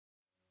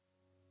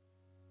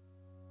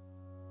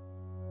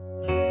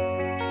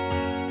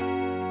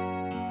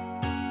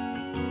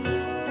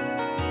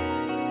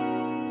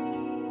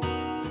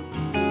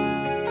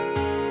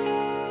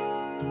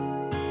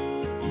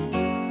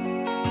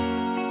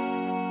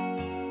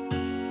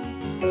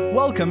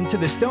Welcome to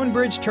the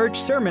Stonebridge Church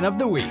Sermon of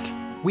the Week.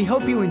 We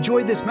hope you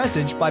enjoy this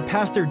message by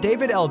Pastor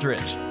David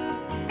Eldridge.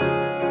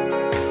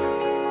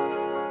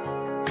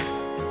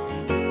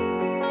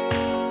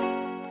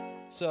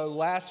 So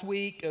last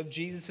week of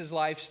Jesus'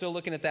 life, still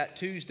looking at that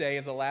Tuesday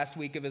of the last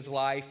week of his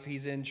life,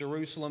 he's in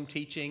Jerusalem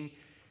teaching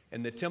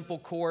in the temple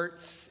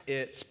courts.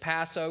 It's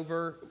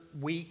Passover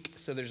week,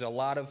 so there's a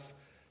lot of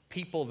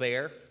people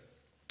there.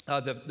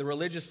 The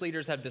religious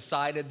leaders have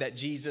decided that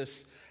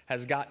Jesus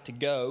has got to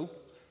go,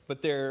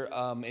 but they're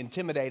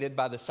intimidated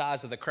by the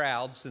size of the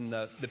crowds and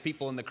the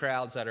people in the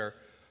crowds that are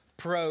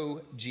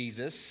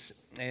pro-Jesus.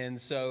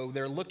 And so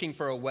they're looking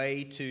for a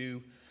way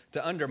to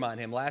undermine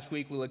him. Last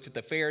week we looked at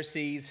the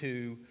Pharisees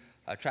who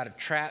try to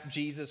trap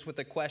Jesus with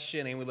a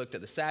question, and we looked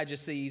at the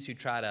Sadducees who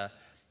try to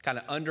kind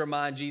of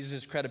undermine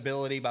Jesus'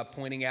 credibility by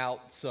pointing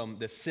out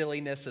the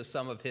silliness of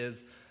some of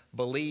his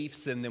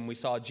beliefs. And then we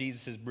saw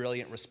Jesus'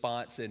 brilliant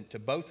response to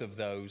both of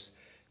those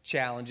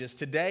challenges.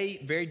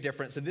 Today, very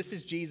different. So this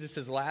is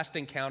Jesus' last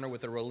encounter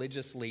with a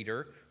religious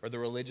leader or the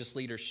religious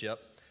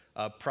leadership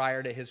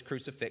prior to his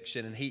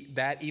crucifixion. And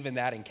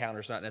that encounter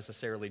is not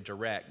necessarily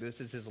direct.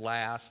 This is his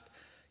last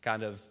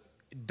kind of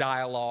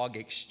dialogue,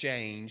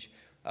 exchange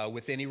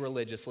with any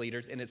religious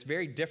leaders. And it's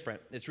very different.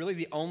 It's really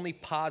the only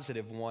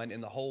positive one in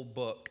the whole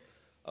book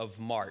of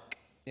Mark.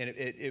 And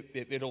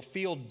it'll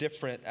feel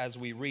different as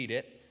we read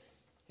it.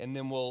 And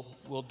then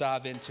we'll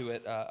dive into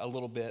it a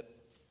little bit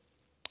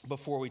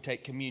before we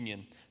take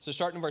communion. So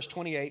starting in verse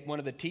 28, one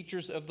of the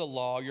teachers of the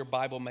law, your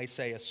Bible may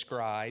say a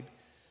scribe,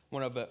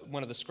 one of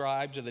the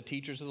scribes or the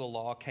teachers of the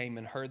law came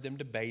and heard them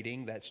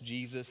debating. That's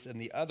Jesus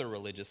and the other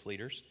religious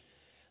leaders.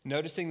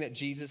 Noticing that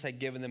Jesus had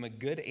given them a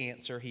good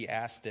answer, he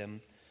asked him,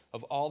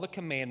 of all the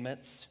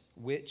commandments,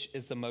 which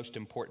is the most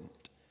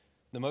important?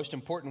 The most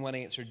important one,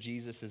 answered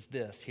Jesus, is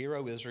this: Hear,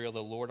 O Israel,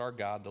 the Lord our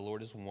God, the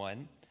Lord is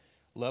one.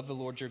 Love the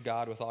Lord your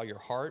God with all your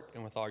heart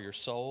and with all your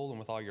soul and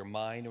with all your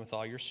mind and with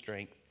all your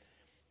strength.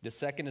 The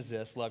second is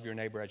this: love your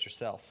neighbor as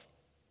yourself.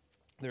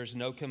 There is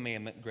no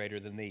commandment greater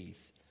than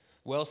these.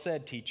 Well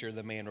said, teacher,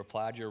 the man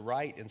replied. You're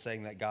right in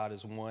saying that God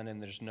is one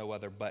and there's no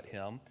other but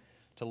him.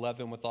 To love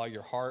him with all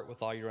your heart,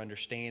 with all your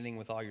understanding,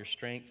 with all your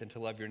strength, and to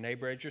love your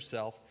neighbor as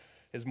yourself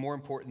is more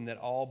important than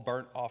all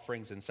burnt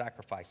offerings and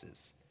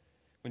sacrifices.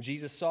 When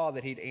Jesus saw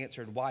that he'd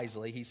answered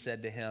wisely, he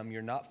said to him,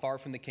 You're not far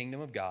from the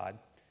kingdom of God.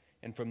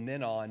 And from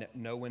then on,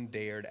 no one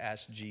dared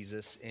ask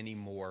Jesus any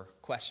more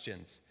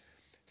questions.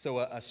 So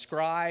a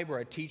scribe or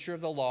a teacher of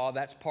the law,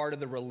 that's part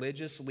of the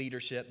religious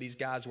leadership. These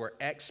guys were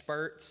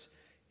experts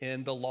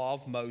in the law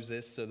of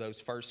Moses, so those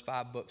first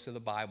 5 books of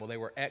the Bible. They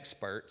were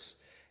experts,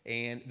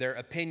 and their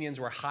opinions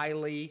were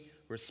highly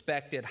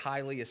respected,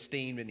 highly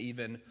esteemed, and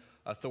even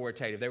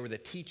authoritative. They were the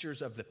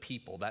teachers of the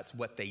people. That's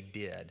what they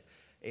did.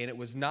 And it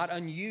was not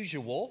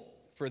unusual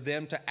for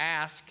them to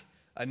ask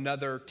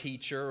another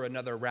teacher or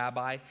another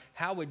rabbi,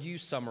 how would you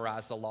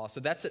summarize the law?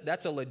 So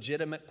that's a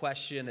legitimate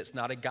question. It's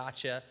not a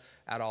gotcha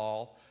at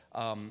all.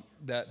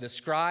 The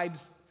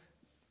scribes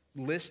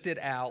listed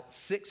out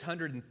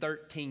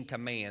 613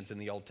 commands in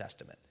the Old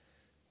Testament.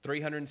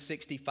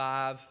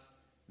 365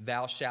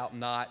 thou shalt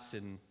nots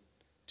and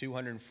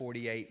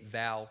 248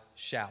 thou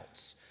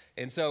shalts.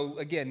 And so,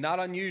 again, not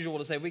unusual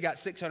to say we got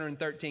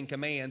 613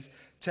 commands.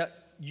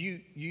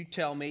 You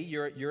tell me,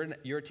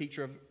 you're a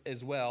teacher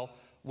as well.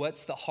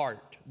 What's the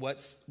heart?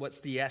 What's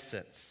the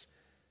essence?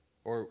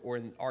 Or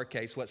in our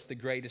case, what's the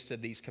greatest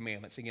of these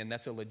commandments? Again,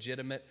 that's a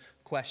legitimate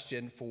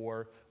question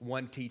for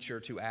one teacher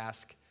to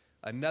ask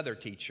another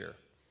teacher.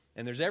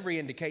 And there's every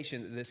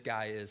indication that this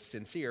guy is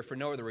sincere for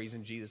no other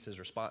reason. Jesus'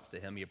 response to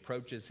him, he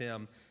approaches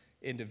him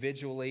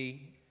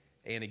individually.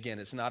 And again,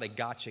 it's not a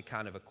gotcha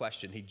kind of a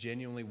question. He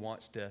genuinely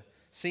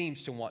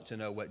seems to want to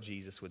know what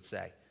Jesus would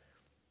say.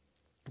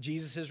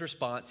 Jesus'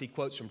 response, he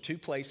quotes from 2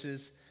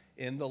 places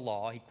in the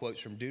law. He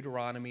quotes from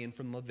Deuteronomy and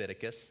from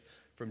Leviticus.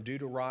 From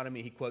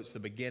Deuteronomy, he quotes the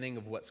beginning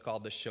of what's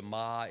called the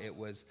Shema. It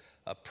was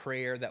a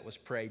prayer that was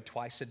prayed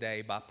twice a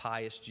day by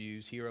pious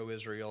Jews. Hear, O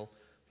Israel,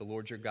 the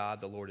Lord your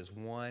God, the Lord is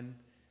one.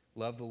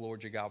 Love the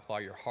Lord your God with all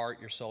your heart,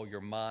 your soul,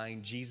 your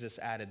mind. Jesus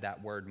added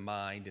that word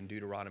mind. In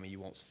Deuteronomy, you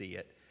won't see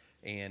it.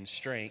 And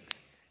strength.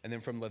 And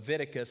then from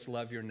Leviticus,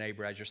 love your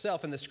neighbor as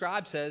yourself. And the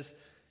scribe says,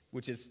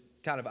 which is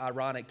kind of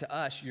ironic to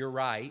us, you're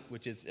right,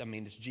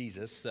 it's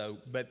Jesus.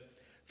 But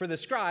for the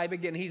scribe,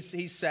 again,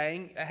 he's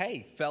saying,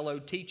 hey, fellow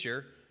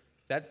teacher,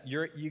 that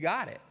you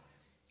got it.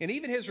 And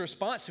even his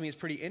response to me is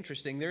pretty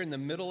interesting. They're in the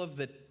middle of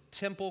the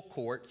temple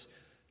courts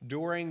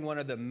during one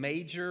of the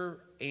major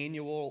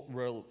annual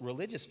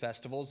religious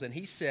festivals, and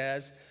he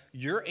says,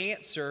 your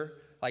answer,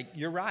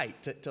 you're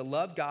right, to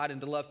love God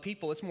and to love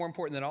people, it's more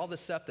important than all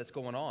this stuff that's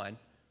going on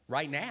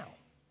right now.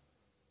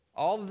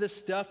 All of this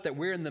stuff that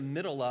we're in the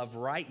middle of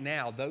right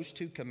now, those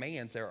 2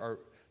 commands,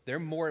 they're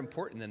more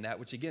important than that,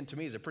 which again, to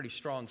me is a pretty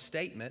strong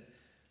statement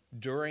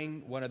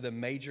during one of the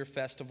major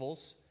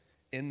festivals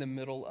in the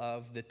middle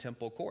of the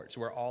temple courts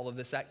where all of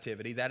this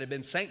activity that had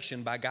been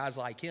sanctioned by guys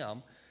like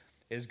him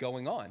is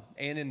going on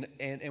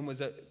and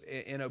was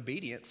in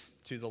obedience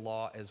to the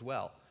law as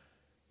well.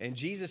 And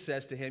Jesus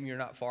says to him, you're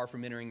not far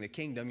from entering the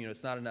kingdom.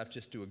 It's not enough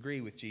just to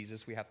agree with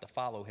Jesus. We have to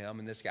follow him.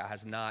 And this guy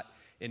has not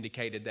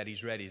indicated that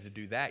he's ready to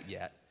do that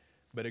yet.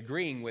 But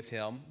agreeing with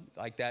him,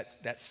 like that's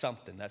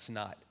something. That's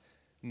not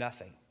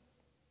nothing.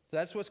 So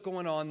that's what's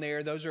going on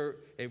there.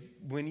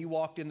 When you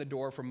walked in the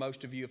door, for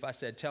most of you, if I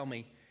said, tell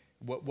me,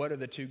 what are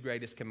the two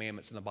greatest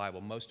commandments in the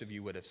Bible? Most of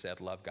you would have said,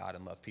 love God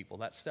and love people.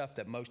 That's stuff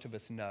that most of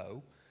us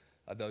know.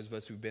 Those of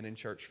us who've been in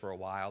church for a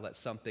while,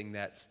 that's something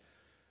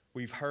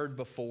we've heard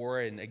before.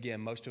 And again,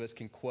 most of us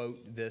can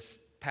quote this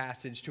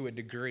passage to a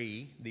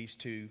degree, these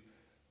two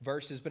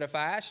verses. But if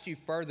I asked you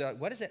further,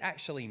 what does it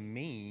actually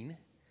mean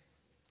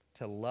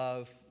to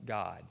love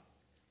God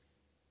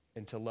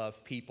and to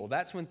love people?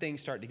 That's when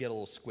things start to get a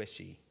little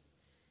squishy.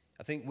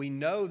 I think we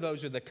know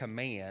those are the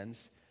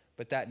commands,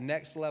 but that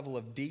next level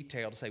of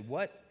detail to say,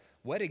 what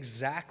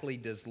exactly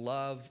does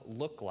love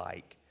look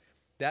like?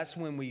 That's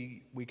when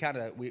we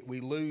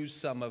lose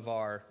some of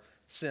our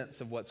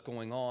sense of what's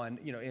going on.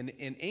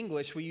 In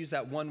English, we use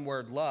that one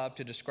word love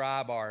to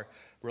describe our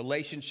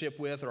relationship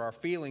with or our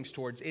feelings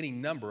towards any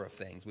number of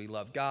things. We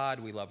love God,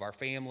 we love our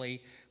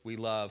family, we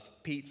love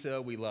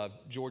pizza, we love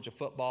Georgia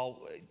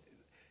football.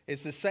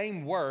 It's the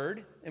same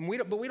word,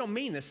 but we don't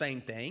mean the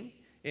same thing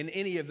in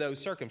any of those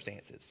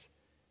circumstances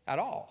at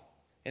all.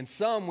 And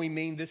some we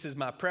mean this is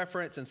my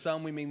preference, and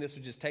some we mean this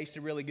would just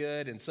tasted really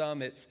good, and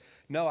some it's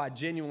no, I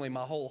genuinely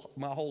my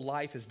whole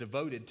life is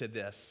devoted to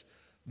this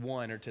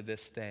one or to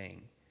this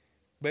thing.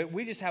 But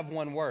we just have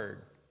one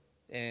word.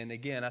 And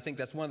again, I think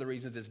that's one of the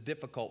reasons it's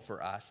difficult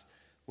for us.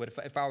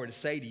 If I were to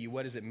say to you,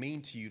 what does it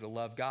mean to you to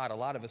love God? A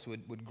lot of us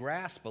would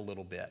grasp a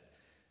little bit.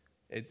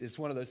 It's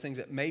one of those things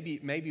that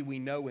maybe we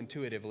know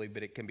intuitively,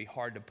 but it can be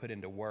hard to put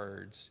into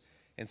words.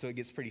 And so it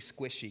gets pretty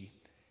squishy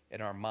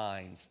in our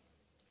minds.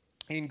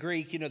 In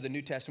Greek, the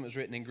New Testament was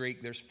written in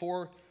Greek. There's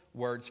 4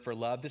 words for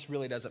love. This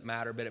really doesn't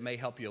matter, but it may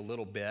help you a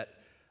little bit.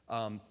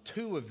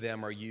 2 of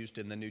them are used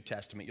in the New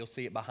Testament. You'll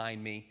see it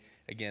behind me.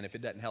 Again, if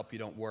it doesn't help you,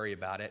 don't worry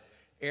about it.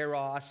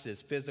 Eros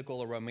is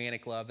physical or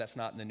romantic love. That's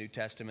not in the New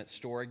Testament.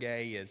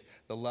 Storge is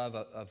the love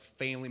of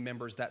family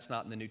members. That's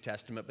not in the New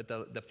Testament. But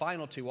the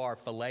final 2 are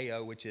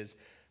phileo, which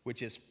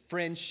is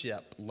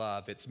friendship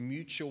love. It's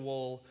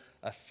mutual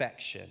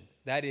affection.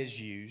 That is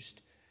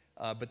used.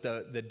 But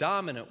the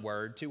dominant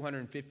word,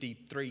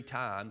 253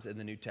 times in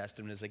the New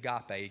Testament, is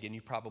agape. Again,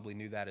 you probably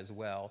knew that as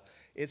well.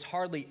 It's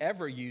hardly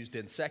ever used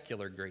in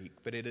secular Greek,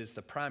 but it is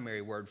the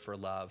primary word for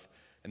love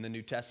in the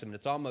New Testament.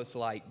 It's almost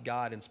like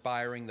God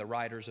inspiring the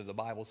writers of the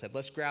Bible said,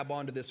 let's grab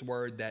onto this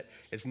word that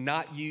is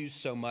not used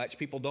so much.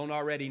 People don't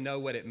already know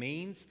what it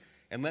means,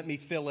 and let me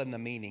fill in the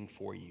meaning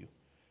for you.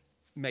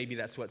 Maybe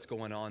that's what's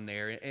going on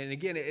there. And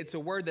again, it's a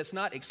word that's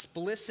not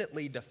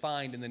explicitly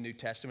defined in the New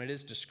Testament. It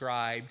is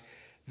described.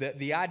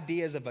 The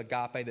ideas of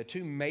agape, the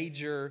 2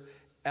 major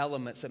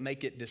elements that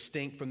make it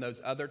distinct from those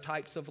other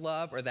types of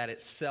love are that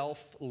it's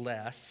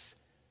selfless,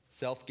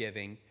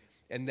 self-giving,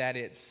 and that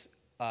it's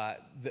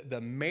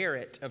the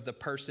merit of the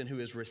person who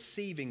is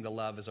receiving the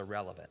love is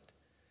irrelevant.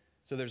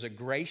 So there's a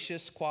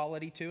gracious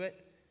quality to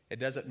it. It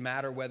doesn't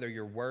matter whether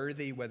you're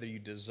worthy, whether you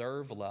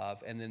deserve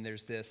love, and then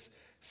there's this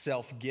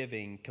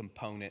self-giving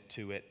component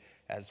to it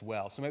as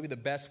well. So maybe the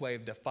best way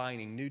of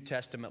defining New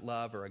Testament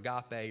love or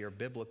agape or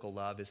biblical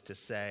love is to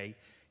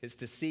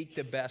seek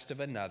the best of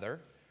another,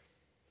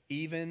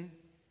 even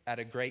at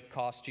a great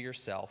cost to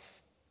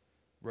yourself,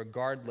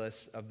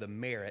 regardless of the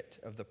merit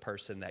of the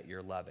person that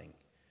you're loving.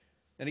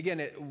 And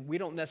again, we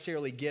don't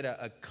necessarily get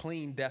a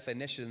clean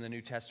definition in the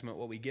New Testament.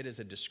 What we get is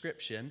a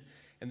description,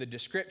 and the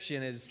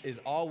description is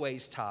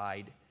always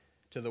tied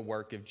to the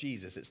work of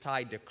Jesus. It's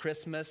tied to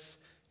Christmas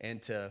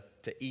and to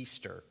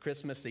Easter.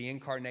 Christmas, the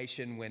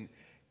incarnation, when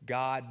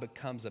God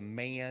becomes a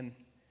man,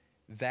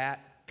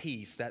 that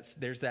peace,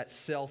 there's that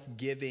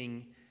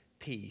self-giving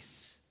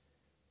peace.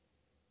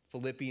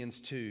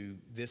 Philippians 2,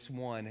 this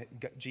one,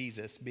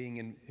 Jesus,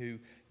 being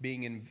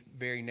in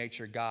very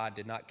nature God,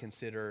 did not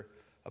consider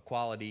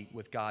equality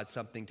with God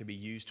something to be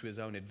used to his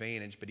own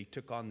advantage, but he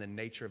took on the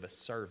nature of a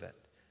servant.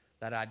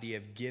 That idea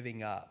of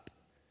giving up,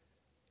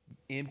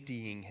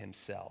 emptying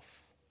himself.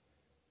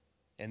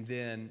 And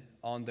then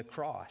on the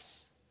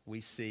cross,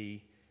 we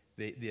see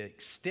the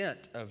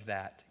extent of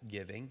that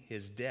giving,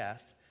 his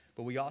death,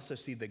 but we also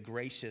see the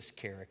gracious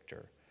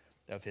character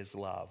of his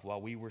love.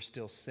 While we were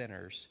still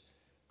sinners,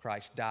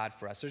 Christ died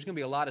for us. There's going to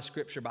be a lot of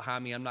scripture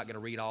behind me. I'm not going to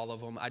read all of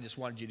them. I just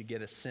wanted you to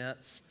get a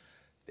sense.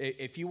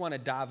 If you want to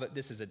dive,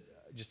 this is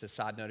just a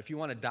side note, if you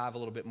want to dive a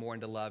little bit more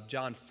into love,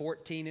 John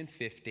 14 and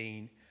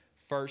 15,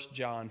 1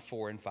 John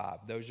 4 and 5.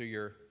 Those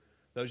are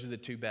the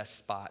 2 best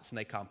spots, and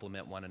they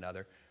complement one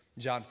another.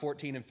 John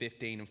 14 and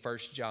 15 and 1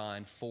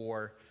 John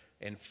 4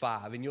 and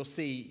 5. And you'll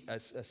see a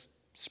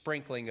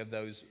sprinkling of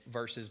those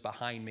verses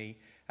behind me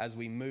as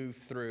we move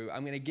through.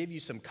 I'm going to give you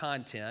some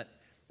content.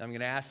 I'm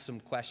going to ask some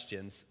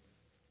questions,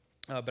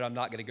 but I'm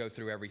not going to go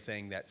through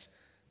everything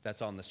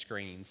that's on the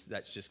screens.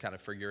 That's just kind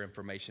of for your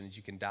information as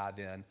you can dive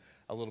in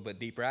a little bit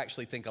deeper. I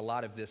actually think a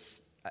lot of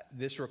this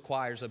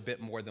requires a bit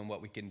more than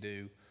what we can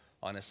do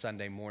on a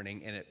Sunday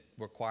morning, and it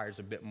requires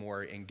a bit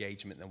more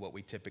engagement than what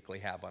we typically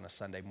have on a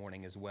Sunday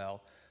morning as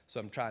well. So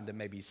I'm trying to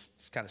maybe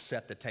kind of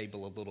set the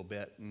table a little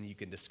bit, and you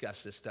can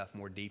discuss this stuff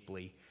more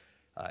deeply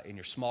in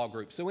your small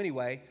group. So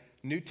anyway,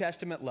 New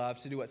Testament love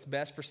to do what's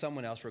best for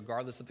someone else,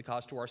 regardless of the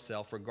cost to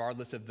ourselves,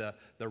 regardless of the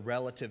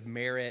relative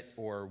merit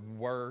or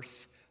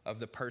worth of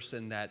the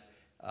person that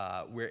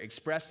we're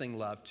expressing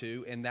love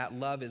to. And that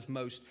love is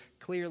most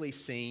clearly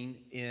seen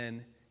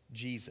in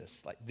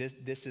Jesus. Like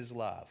this is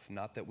love.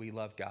 Not that we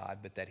love God,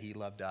 but that he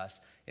loved us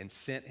and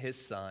sent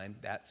his son,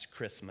 that's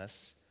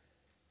Christmas,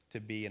 to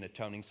be an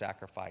atoning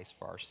sacrifice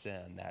for our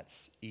sin.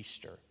 That's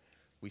Easter.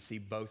 We see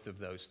both of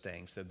those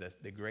things. So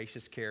the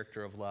gracious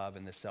character of love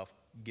and the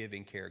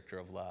self-giving character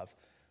of love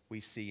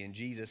we see in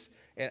Jesus.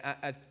 And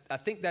I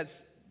think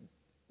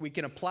we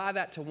can apply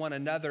that to one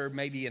another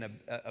maybe in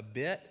a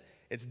bit.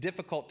 It's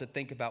difficult to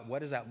think about what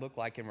does that look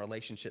like in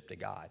relationship to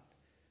God.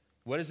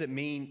 What does it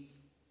mean,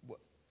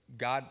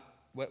 God,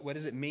 what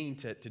does it mean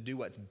to do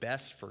what's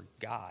best for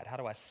God? How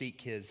do I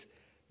seek his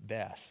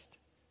best?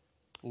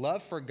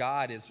 Love for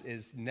God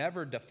is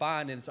never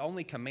defined, and it's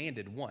only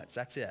commanded once.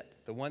 That's it.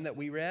 The one that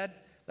we read,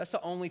 that's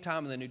the only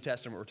time in the New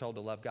Testament we're told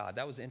to love God.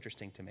 That was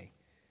interesting to me.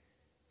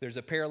 There's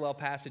a parallel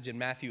passage in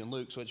Matthew and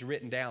Luke, so it's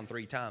written down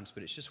 3 times,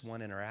 but it's just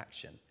one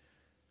interaction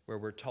where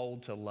we're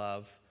told to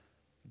love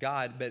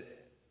God. But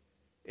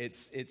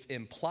it's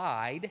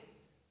implied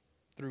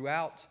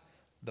throughout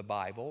the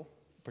Bible,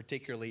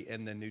 particularly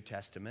in the New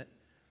Testament.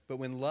 But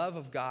when love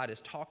of God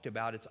is talked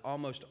about, it's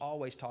almost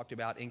always talked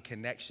about in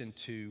connection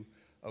to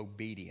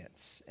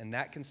obedience. And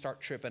that can start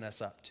tripping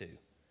us up too.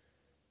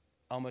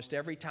 Almost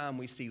every time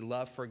we see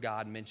love for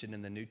God mentioned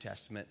in the New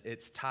Testament,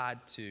 it's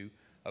tied to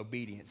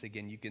obedience.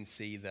 Again, you can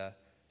see the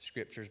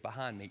scriptures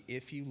behind me.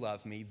 If you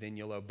love me, then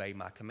you'll obey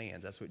my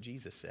commands. That's what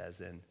Jesus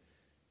says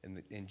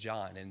in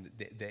John, in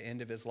the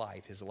end of his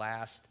life, his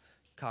last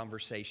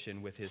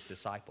conversation with his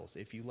disciples.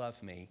 If you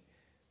love me,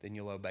 then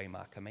you'll obey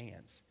my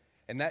commands.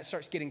 And that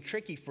starts getting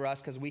tricky for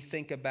us because we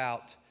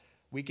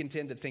can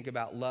tend to think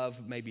about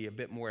love maybe a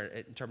bit more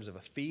in terms of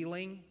a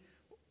feeling.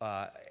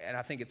 And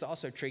I think it's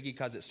also tricky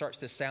because it starts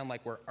to sound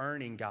like we're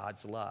earning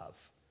God's love.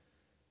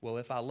 Well,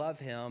 if I love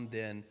him,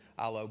 then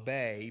I'll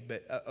obey.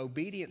 But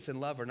obedience and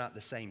love are not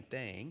the same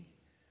thing.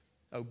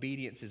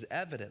 Obedience is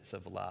evidence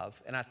of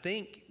love. And I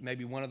think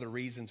maybe one of the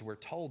reasons we're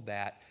told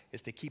that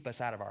is to keep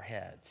us out of our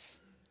heads.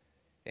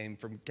 And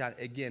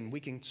again, we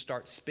can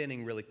start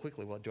spinning really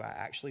quickly. Well, do I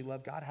actually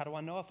love God? How do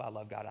I know if I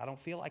love God? I don't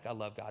feel like I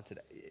love God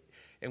today.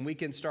 And we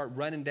can start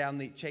running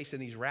down, chasing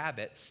these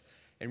rabbits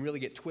and really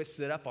get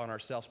twisted up on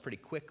ourselves pretty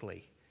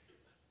quickly.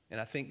 And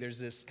I think there's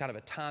this kind of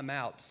a time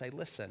out to say,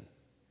 listen,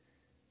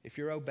 if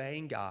you're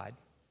obeying God,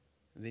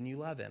 then you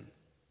love him.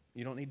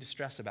 You don't need to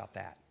stress about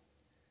that.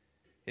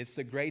 It's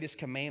the greatest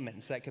commandment,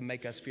 and so that can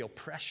make us feel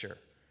pressure.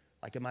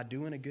 Like, am I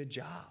doing a good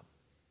job?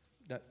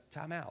 No,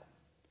 time out.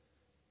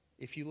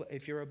 If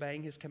you're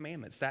obeying his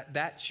commandments,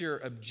 that's your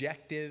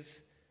objective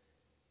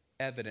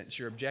evidence,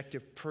 your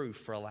objective proof,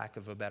 for a lack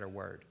of a better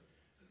word,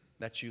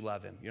 that you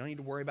love him. You don't need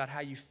to worry about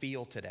how you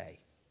feel today.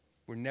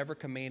 We're never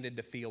commanded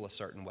to feel a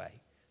certain way.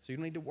 So you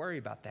don't need to worry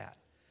about that.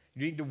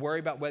 You need to worry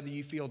about whether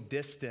you feel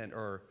distant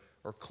or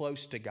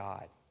close to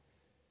God.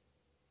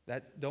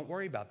 Don't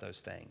worry about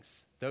those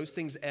things. Those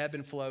things ebb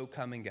and flow,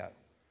 come and go.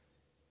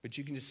 But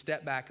you can just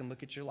step back and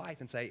look at your life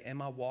and say,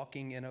 am I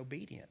walking in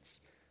obedience?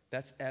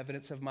 That's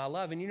evidence of my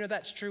love. And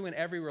that's true in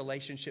every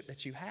relationship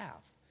that you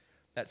have.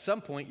 At some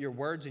point, your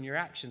words and your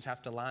actions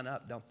have to line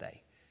up, don't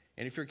they?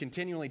 And if you're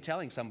continually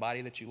telling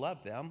somebody that you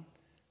love them,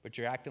 but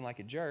you're acting like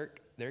a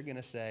jerk, they're going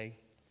to say,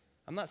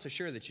 I'm not so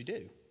sure that you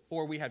do.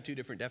 Or we have 2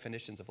 different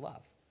definitions of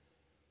love.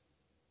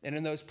 And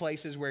in those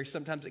places where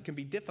sometimes it can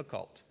be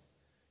difficult,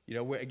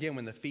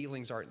 when the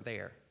feelings aren't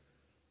there,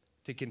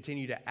 to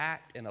continue to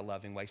act in a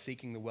loving way,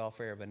 seeking the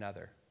welfare of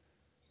another,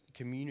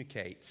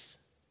 communicates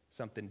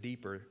something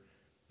deeper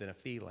than a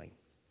feeling.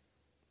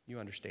 You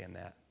understand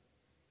that.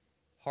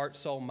 Heart,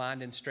 soul,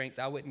 mind, and strength.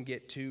 I wouldn't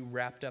get too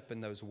wrapped up in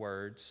those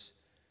words.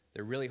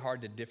 They're really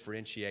hard to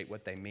differentiate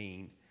what they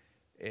mean.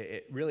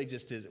 It really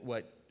just is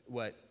what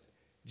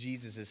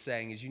Jesus is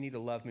saying is you need to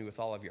love me with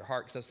all of your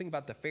heart. Because I was thinking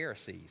about the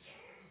Pharisees.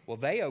 Well,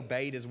 they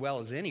obeyed as well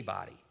as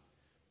anybody.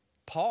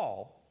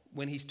 Paul,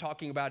 when he's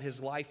talking about his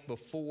life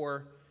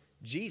before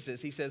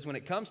Jesus, he says, when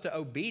it comes to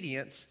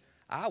obedience,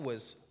 I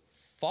was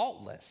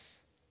faultless.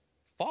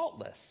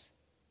 Faultless.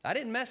 I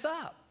didn't mess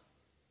up.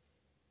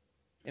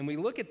 And we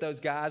look at those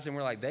guys and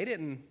we're like,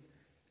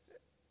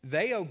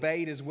 they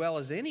obeyed as well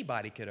as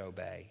anybody could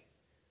obey.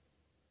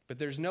 But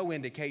there's no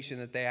indication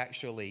that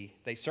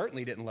they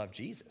certainly didn't love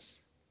Jesus.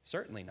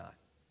 Certainly not.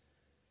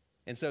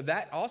 And so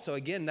that also,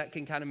 again, that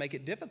can kind of make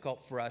it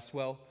difficult for us.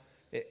 Well,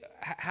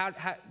 how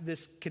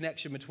this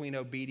connection between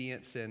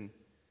obedience and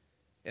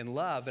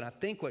love, and I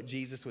think what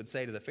Jesus would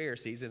say to the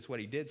Pharisees, and it's what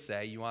he did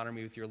say, you honor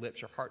me with your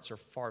lips, your hearts are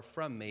far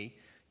from me.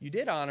 You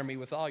did honor me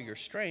with all your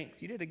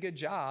strength. You did a good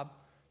job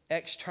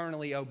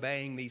externally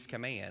obeying these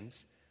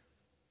commands.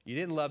 You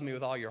didn't love me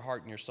with all your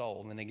heart and your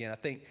soul. And again, I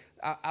think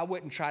I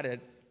wouldn't try to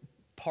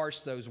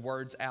parse those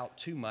words out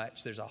too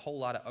much. There's a whole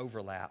lot of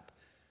overlap.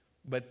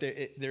 But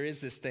there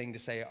is this thing to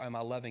say, am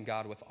I loving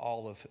God with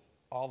all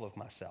of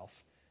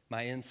myself,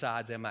 my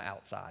insides and my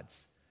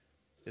outsides?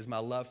 Is my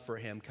love for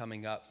him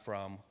coming up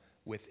from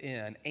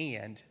within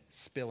and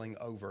spilling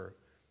over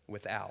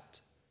without?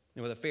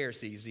 And with the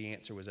Pharisees, the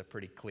answer was a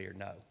pretty clear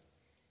no.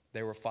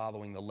 They were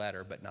following the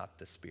letter, but not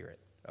the spirit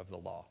of the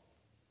law.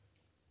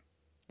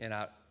 And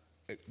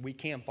we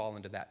can fall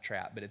into that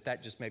trap, but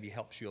that just maybe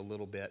helps you a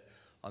little bit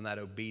on that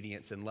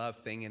obedience and love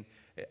thing. And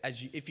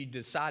if you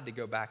decide to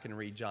go back and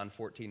read John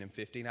 14 and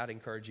 15, I'd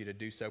encourage you to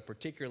do so,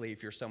 particularly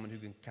if you're someone who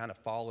can kind of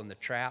fall in the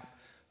trap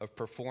of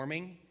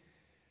performing,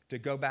 to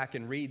go back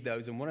and read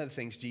those. And one of the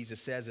things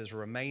Jesus says is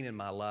remain in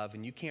my love,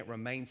 and you can't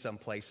remain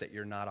someplace that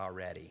you're not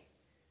already.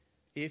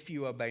 If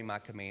you obey my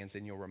commands,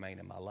 then you'll remain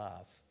in my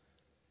love.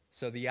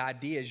 So the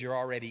idea is you're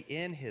already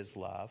in his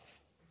love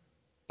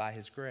by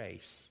his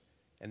grace,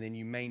 and then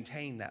you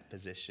maintain that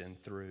position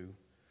through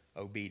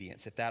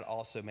obedience. If that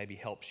also maybe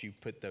helps you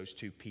put those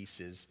two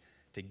pieces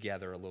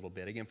together a little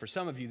bit. Again, for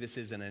some of you, this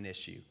isn't an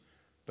issue,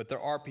 but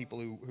there are people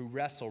who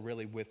wrestle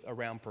really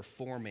around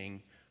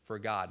performing for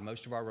God.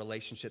 Most of our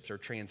relationships are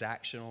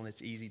transactional, and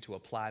it's easy to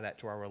apply that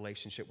to our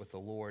relationship with the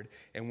Lord.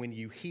 And when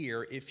you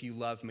hear, if you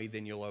love me,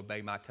 then you'll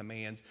obey my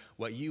commands,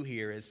 what you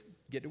hear is,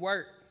 get to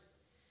work.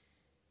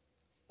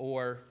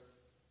 Or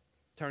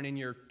turn in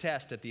your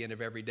test at the end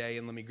of every day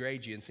and let me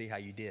grade you and see how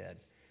you did.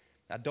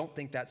 I don't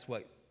think that's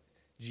what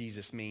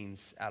Jesus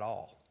means at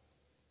all.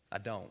 I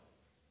don't.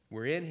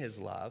 We're in his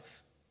love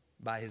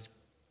by his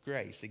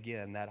grace.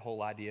 Again, that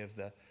whole idea of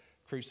the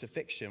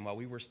crucifixion, while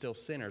we were still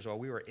sinners, while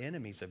we were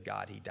enemies of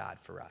God, he died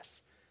for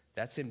us.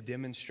 That's him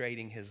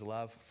demonstrating his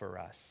love for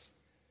us.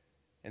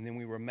 And then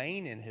we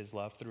remain in his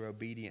love through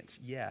obedience,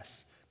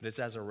 yes, but it's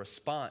as a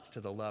response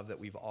to the love that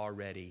we've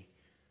already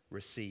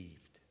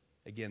received.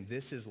 Again,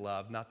 this is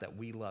love, not that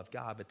we love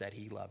God, but that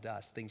he loved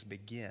us. Things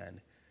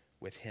begin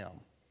with him.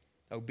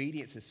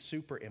 Obedience is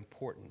super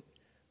important,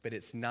 but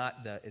it's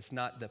not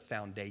the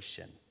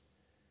foundation.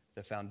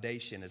 The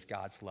foundation is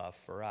God's love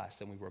for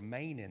us, and we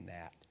remain in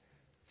that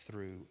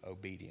through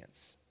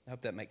obedience. I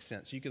hope that makes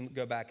sense. You can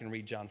go back and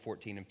read John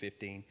 14 and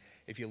 15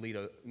 if you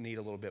need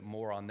a little bit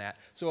more on that.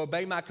 So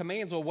obey my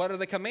commands. Well, what are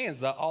the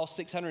commands? All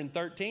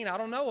 613? I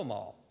don't know them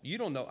all. You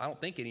don't know. I don't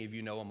think any of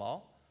you know them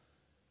all.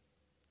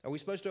 Are we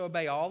supposed to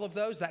obey all of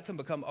those? That can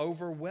become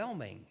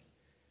overwhelming.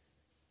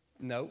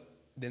 No.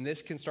 Then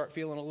this can start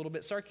feeling a little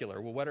bit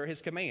circular. Well, what are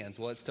his commands?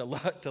 Well, it's to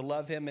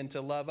love him and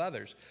to love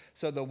others.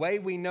 So the way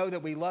we know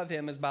that we love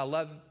him is by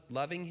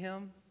loving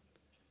him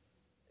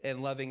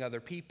and loving other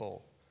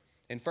people.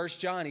 In 1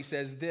 John, he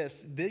says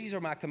these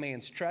are my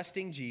commands,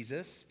 trusting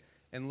Jesus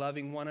and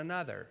loving one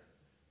another.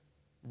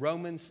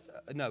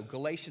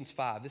 Galatians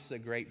 5, this is a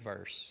great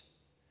verse.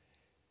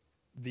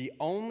 The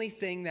only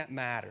thing that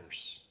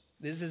matters,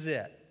 this is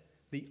it,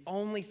 the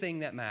only thing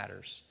that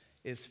matters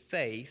is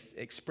faith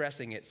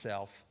expressing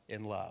itself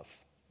in love.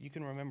 You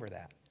can remember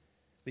that.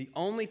 The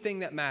only thing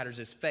that matters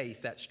is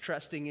faith, that's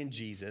trusting in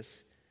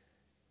Jesus,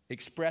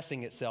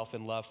 expressing itself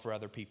in love for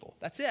other people.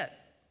 That's it.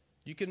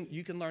 You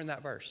can learn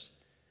that verse.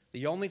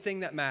 The only thing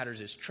that matters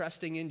is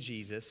trusting in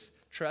Jesus,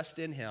 trust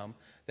in him,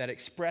 that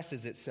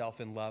expresses itself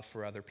in love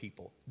for other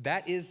people.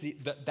 That's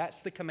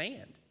the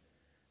command.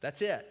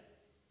 That's it.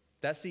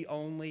 That's the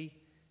only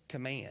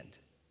command.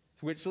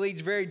 Which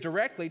leads very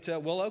directly to,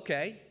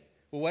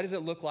 what does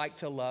it look like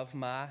to love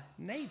my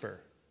neighbor?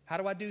 How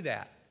do I do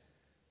that?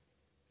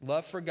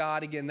 Love for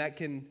God,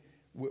 again,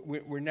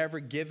 we're never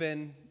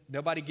given,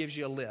 nobody gives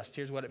you a list.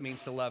 Here's what it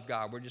means to love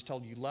God. We're just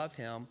told you love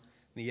him. And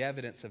the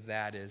evidence of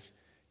that is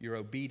your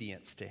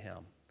obedience to him.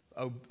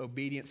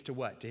 Obedience to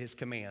what? To his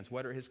commands.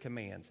 What are his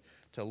commands?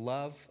 To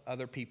love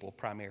other people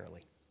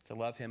primarily. To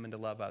love him and to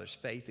love others.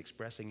 Faith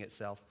expressing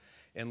itself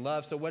in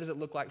love. So what does it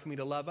look like for me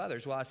to love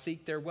others? Well, I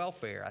seek their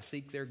welfare. I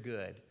seek their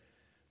good,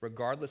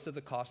 regardless of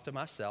the cost to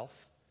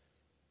myself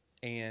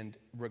and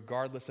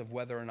regardless of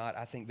whether or not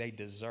I think they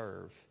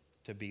deserve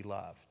to be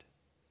loved.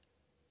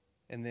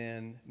 And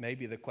then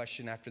maybe the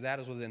question after that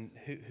is, well, then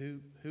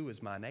who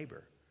is my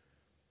neighbor?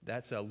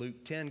 That's a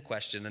Luke 10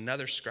 question.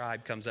 Another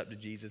scribe comes up to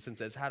Jesus and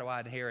says, how do I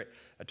inherit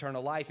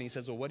eternal life? And he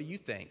says, well, what do you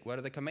think? What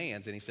are the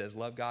commands? And he says,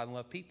 love God and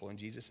love people. And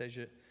Jesus says,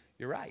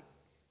 you're right.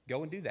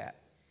 Go and do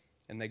that.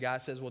 And the guy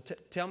says, well,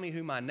 tell me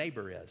who my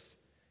neighbor is.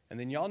 And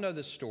then y'all know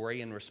the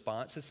story in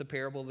response. It's the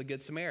parable of the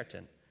Good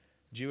Samaritan.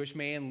 Jewish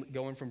man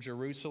going from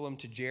Jerusalem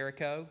to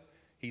Jericho.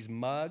 He's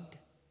mugged,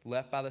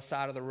 left by the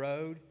side of the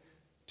road.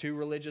 Two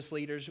religious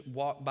leaders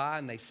walk by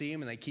and they see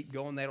him and they keep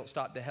going. They don't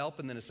stop to help.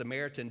 And then a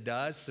Samaritan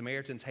does.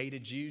 Samaritans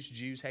hated Jews.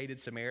 Jews hated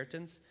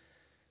Samaritans.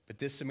 But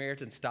this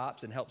Samaritan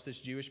stops and helps this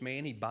Jewish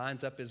man. He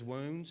binds up his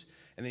wounds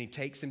and then he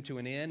takes him to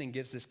an inn and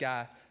gives this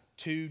guy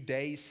 2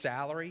 days'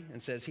 salary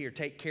and says, here,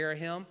 take care of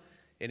him.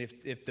 And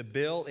if the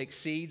bill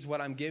exceeds what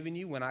I'm giving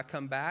you, when I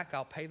come back,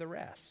 I'll pay the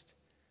rest.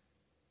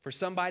 For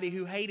somebody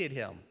who hated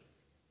him,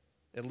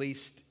 at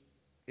least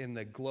in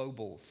the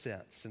global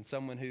sense, and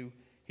someone who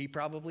he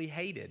probably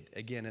hated,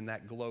 again, in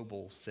that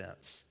global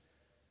sense.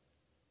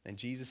 And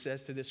Jesus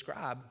says to this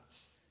scribe,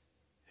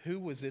 who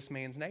was this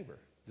man's neighbor?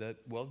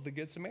 The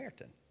Good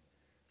Samaritan,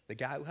 the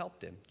guy who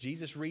helped him.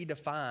 Jesus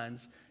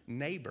redefines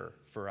neighbor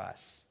for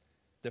us.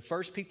 The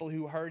first people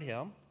who heard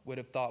him would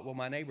have thought, well,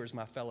 my neighbor is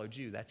my fellow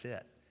Jew. That's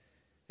it.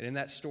 And in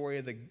that story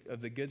of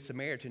the Good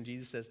Samaritan,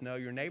 Jesus says, no,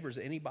 your neighbor is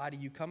anybody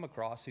you come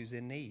across who's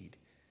in need.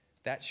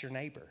 That's your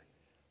neighbor.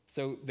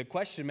 So the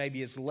question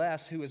maybe is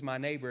less, who is my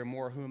neighbor, and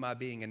more, who am I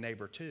being a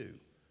neighbor to?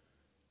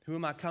 Who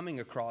am I coming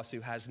across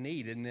who has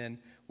need? And then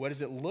what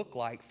does it look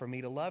like for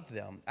me to love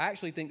them? I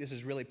actually think this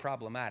is really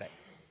problematic.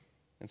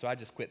 And so I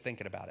just quit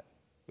thinking about it,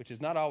 which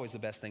is not always the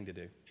best thing to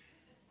do.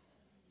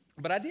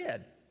 But I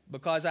did,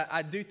 because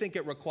I do think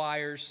it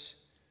requires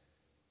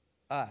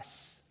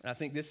us. And I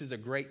think this is a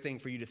great thing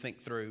for you to think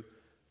through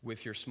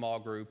with your small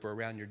group or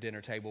around your dinner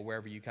table,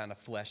 wherever you kind of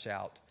flesh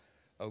out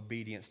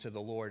obedience to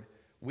the Lord.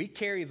 We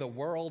carry the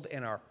world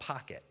in our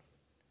pocket.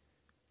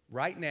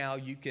 Right now,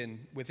 you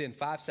can, within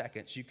 5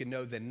 seconds, you can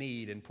know the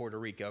need in Puerto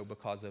Rico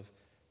because of,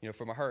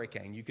 from a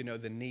hurricane. You can know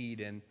the need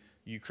in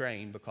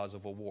Ukraine because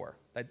of a war.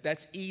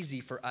 That's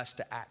easy for us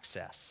to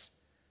access.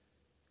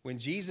 When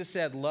Jesus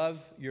said,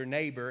 love your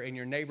neighbor, and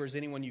your neighbor is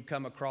anyone you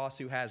come across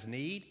who has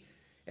need,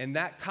 in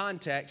that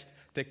context,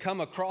 to come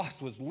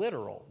across was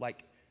literal.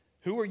 Like,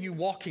 who are you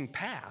walking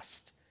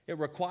past? It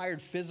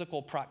required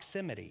physical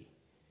proximity.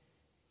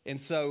 And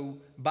so,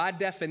 by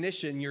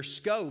definition, your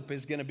scope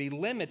is going to be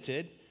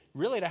limited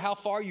really to how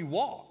far you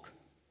walk.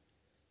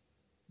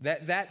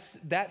 That's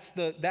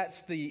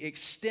the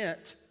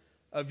extent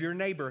of your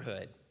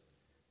neighborhood.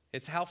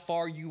 It's how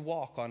far you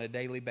walk on a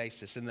daily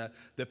basis and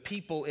the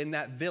people in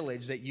that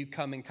village that you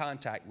come in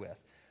contact with.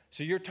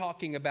 So you're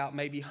talking about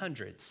maybe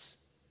hundreds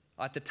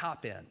at the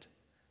top end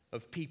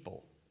of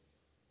people.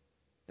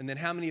 And then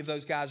how many of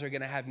those guys are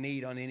going to have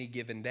need on any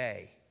given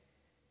day?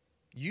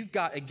 You've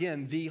got,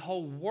 again, the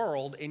whole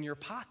world in your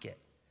pocket.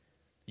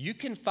 You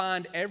can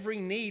find every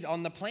need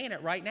on the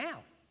planet right now.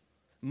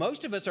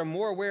 Most of us are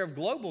more aware of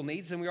global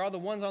needs than we are the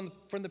ones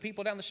from the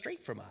people down the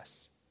street from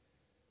us.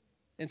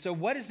 And so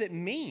what does it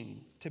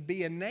mean to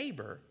be a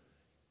neighbor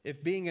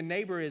if being a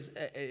neighbor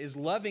is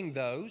loving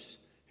those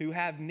who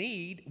have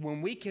need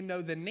when we can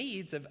know the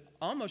needs of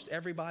almost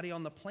everybody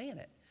on the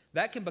planet?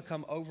 That can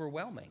become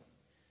overwhelming.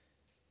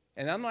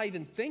 And I'm not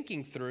even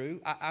thinking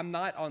through, I'm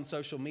not on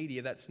social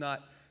media, that's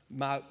not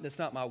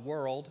my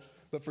world,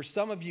 but for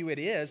some of you it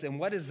is, and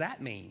what does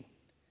that mean?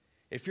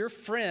 If you're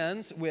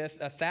friends with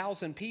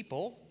 1,000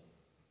 people,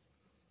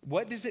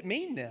 what does it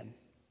mean then?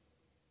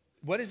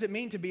 What does it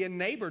mean to be a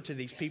neighbor to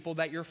these people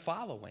that you're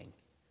following?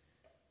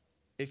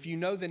 If you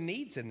know the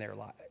needs in their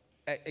life.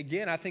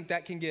 Again, I think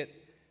that can get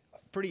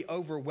pretty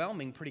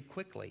overwhelming pretty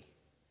quickly.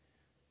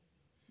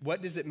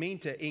 What does it mean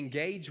to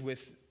engage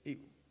with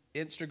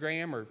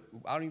Instagram, or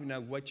I don't even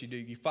know what you do.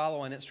 You follow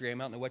on Instagram, I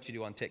don't know what you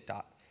do on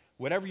TikTok.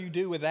 Whatever you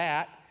do with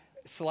that,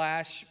 /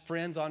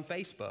 friends on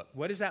Facebook.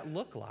 What does that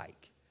look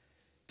like?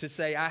 To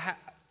say, I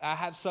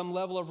have some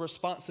level of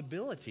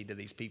responsibility to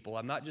these people.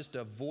 I'm not just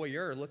a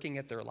voyeur looking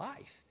at their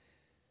life.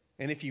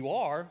 And if you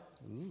are,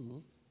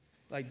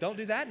 don't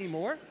do that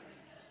anymore.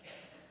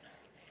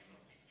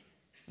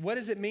 What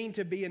does it mean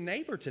to be a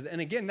neighbor to them? And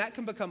again, that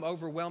can become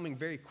overwhelming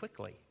very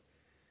quickly.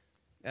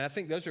 And I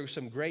think those are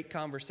some great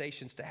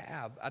conversations to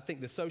have. I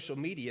think the social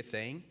media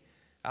thing,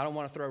 I don't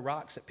want to throw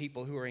rocks at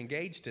people who are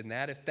engaged in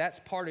that. If that's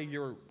part of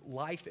your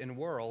life and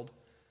world,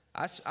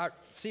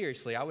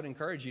 seriously, I would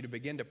encourage you to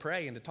begin to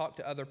pray and to talk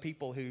to other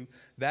people who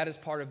that is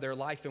part of their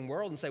life and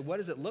world and say, what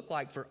does it look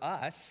like for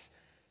us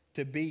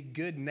to be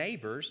good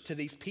neighbors to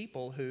these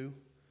people who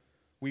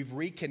we've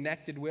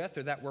reconnected with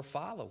or that we're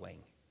following?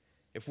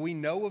 If we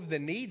know of the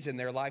needs in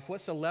their life,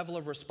 what's the level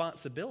of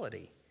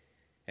responsibility?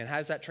 And how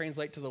does that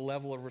translate to the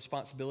level of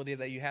responsibility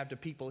that you have to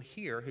people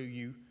here who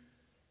you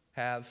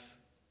have,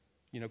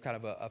 kind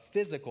of a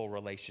physical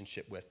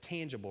relationship with,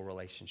 tangible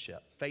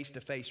relationship,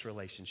 face-to-face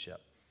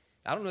relationship?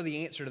 I don't know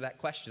the answer to that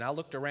question. I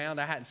looked around,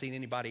 I hadn't seen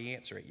anybody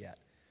answer it yet.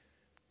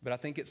 But I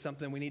think it's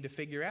something we need to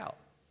figure out.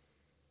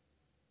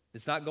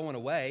 It's not going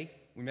away.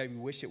 We maybe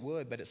wish it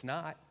would, but it's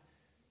not.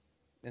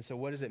 And so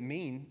what does it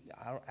mean?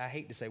 I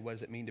hate to say what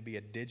does it mean to be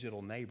a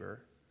digital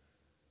neighbor,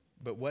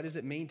 but what does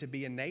it mean to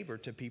be a neighbor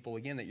to people,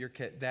 again,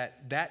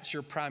 that's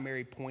your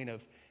primary point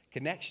of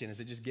connection?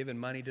 Is it just giving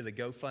money to the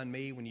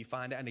GoFundMe when you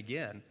find out? And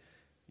again,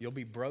 you'll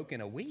be broke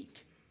in a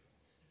week.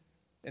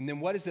 And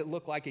then what does it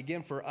look like,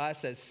 again, for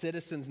us as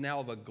citizens now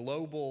of a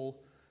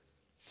global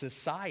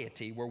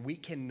society where we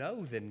can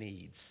know the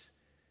needs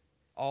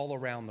all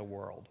around the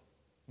world?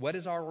 What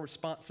is our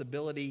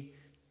responsibility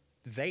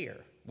there?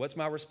 What's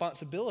my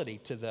responsibility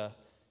to the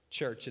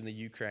church in the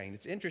Ukraine?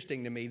 It's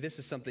interesting to me. This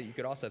is something you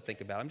could also think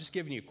about. I'm just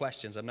giving you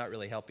questions. I'm not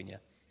really helping you.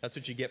 That's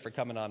what you get for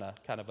coming on a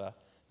kind of a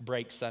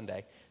break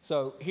Sunday.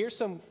 So here's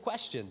some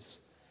questions.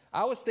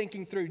 I was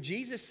thinking through,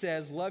 Jesus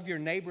says, love your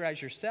neighbor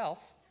as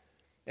yourself.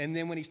 And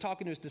then when he's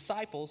talking to his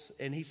disciples,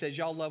 and he says,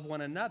 y'all love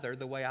one another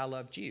the way I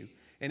loved you.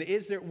 And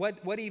is there,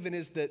 what even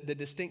is the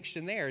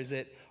distinction there?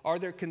 Are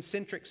there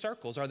concentric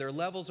circles? Are there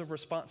levels of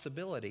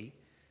responsibility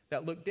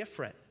that look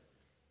different?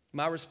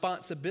 My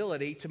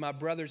responsibility to my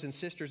brothers and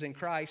sisters in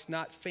Christ,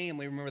 not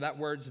family. Remember, that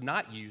word's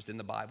not used in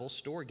the Bible,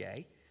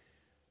 storge.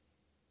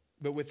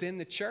 But within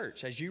the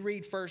church, as you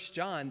read 1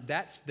 John,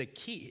 that's the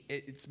key.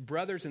 It's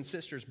brothers and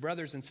sisters,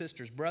 brothers and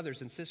sisters,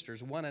 brothers and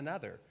sisters, one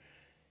another.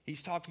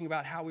 He's talking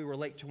about how we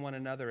relate to one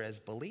another as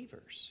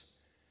believers.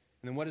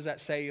 And then what does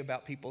that say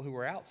about people who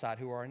are outside,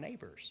 who are our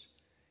neighbors?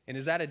 And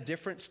is that a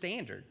different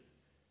standard?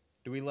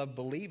 Do we love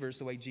believers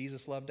the way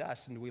Jesus loved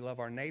us? And do we love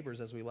our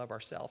neighbors as we love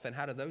ourselves? And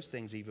how do those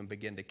things even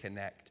begin to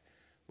connect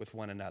with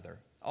one another?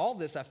 All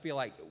this, I feel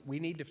like we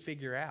need to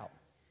figure out.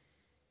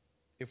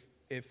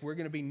 If we're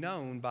going to be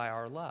known by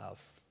our love,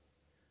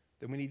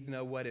 then we need to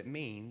know what it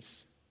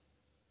means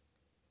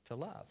to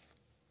love.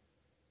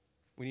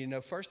 We need to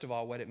know, first of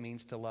all, what it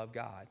means to love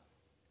God.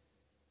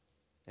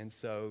 And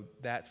so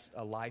that's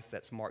a life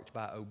that's marked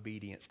by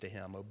obedience to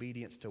Him.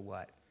 Obedience to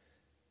what?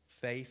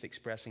 Faith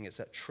expressing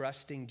itself,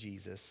 trusting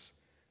Jesus,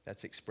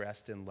 that's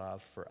expressed in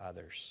love for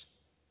others.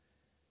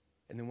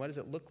 And then what does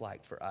it look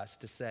like for us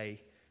to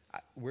say,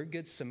 we're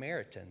good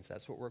Samaritans?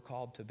 That's what we're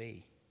called to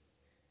be.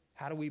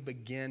 How do we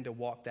begin to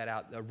walk that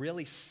out? A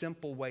really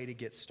simple way to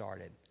get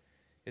started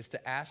is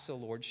to ask the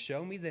Lord,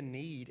 show me the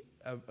need,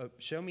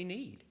 show me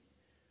need.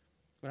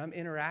 When I'm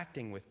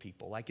interacting with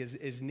people, like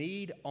is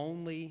need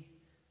only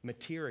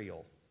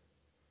material?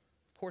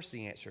 Of course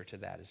the answer to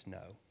that is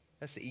no.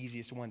 That's the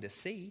easiest one to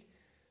see.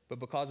 But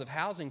because of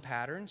housing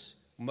patterns,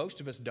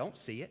 most of us don't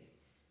see it.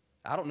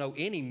 I don't know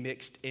any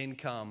mixed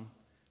income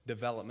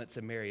developments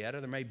in Marietta.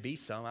 There may be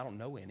some, I don't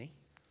know any.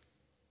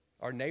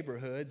 Our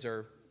neighborhoods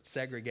are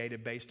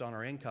segregated based on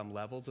our income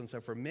levels. And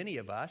so for many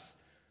of us,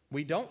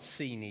 we don't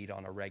see need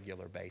on a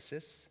regular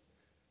basis.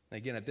 And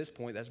again, at this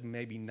point, that's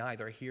maybe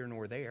neither here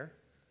nor there.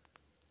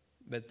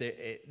 But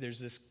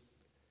there's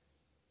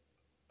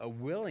a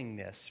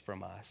willingness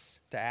from us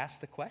to ask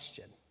the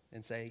question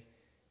and say,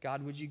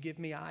 God, would you give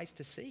me eyes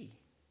to see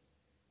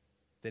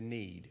the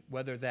need?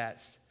 Whether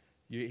that's,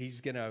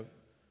 He's going to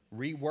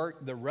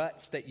rework the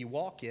ruts that you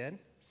walk in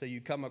so you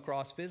come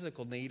across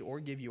physical need, or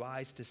give you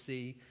eyes to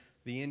see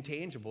the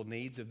intangible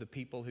needs of the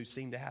people who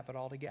seem to have it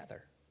all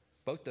together.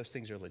 Both those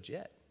things are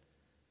legit.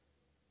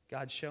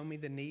 God, show me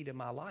the need in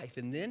my life.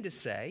 And then to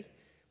say,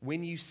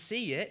 when you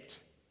see it,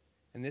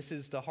 and this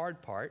is the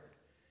hard part,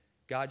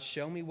 God,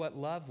 show me what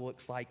love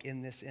looks like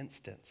in this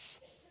instance.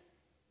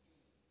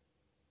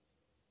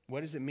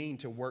 What does it mean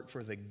to work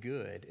for the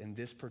good in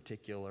this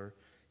particular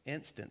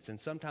instance? And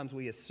sometimes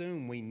we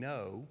assume we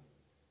know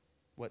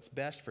what's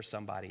best for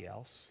somebody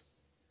else,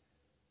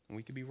 and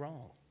we could be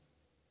wrong.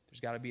 There's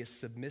got to be a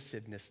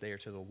submissiveness there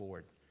to the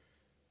Lord.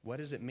 What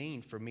does it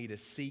mean for me to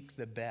seek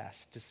the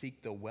best, to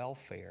seek the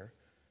welfare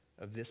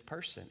of this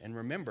person? And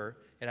remember,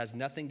 it has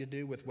nothing to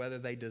do with whether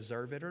they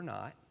deserve it or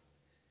not.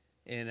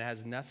 And it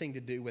has nothing to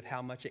do with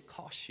how much it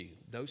costs you.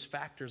 Those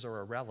factors are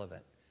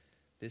irrelevant.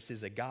 This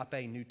is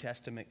agape, New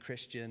Testament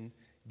Christian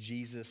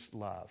Jesus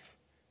love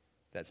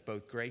that's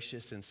both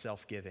gracious and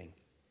self-giving.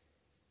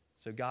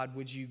 So God,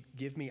 would you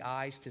give me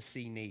eyes to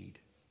see need?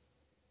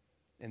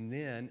 And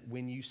then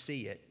when you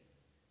see it,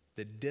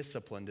 the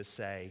discipline to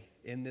say,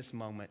 in this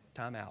moment,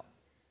 time out.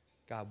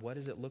 God, what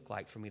does it look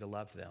like for me to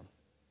love them?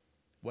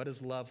 What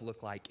does love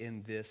look like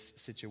in this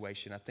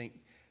situation? I think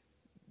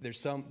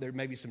there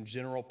may be some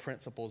general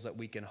principles that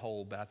we can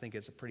hold, but I think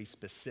it's a pretty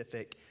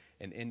specific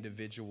and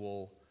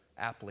individual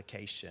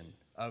application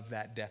of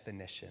that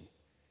definition.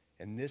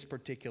 In this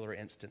particular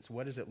instance,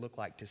 what does it look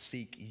like to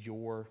seek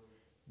your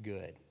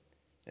good?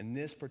 In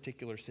this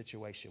particular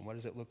situation, what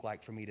does it look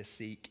like for me to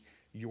seek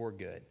your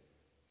good?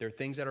 There are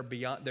things that are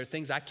beyond, there are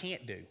things I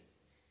can't do.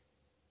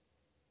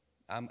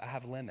 I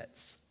have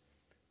limits.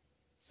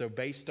 So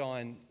based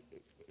on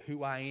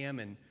who I am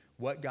and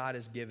what God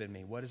has given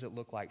me, what does it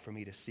look like for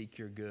me to seek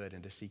your good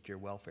and to seek your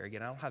welfare?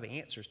 Again, I don't have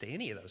answers to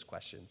any of those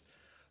questions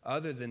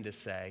other than to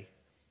say,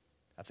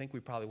 I think we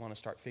probably want to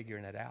start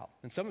figuring it out.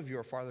 And some of you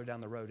are farther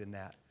down the road in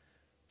that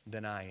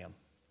than I am.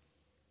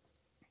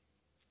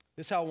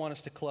 This is how I want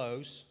us to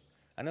close.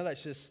 I know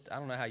that's just, I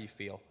don't know how you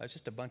feel. That's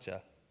just a bunch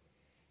of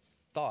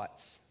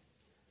thoughts.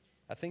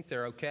 I think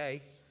they're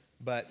okay,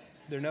 but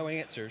they're no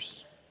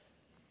answers.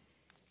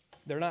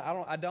 They're not,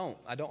 I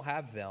don't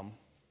have them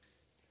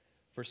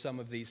for some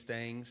of these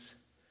things.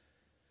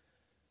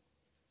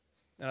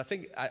 And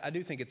I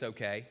do think it's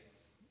okay.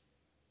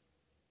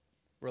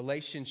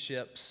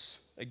 Relationships,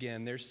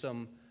 again, there's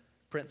some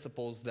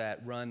principles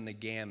that run the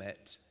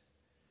gamut.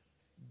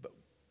 But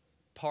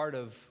part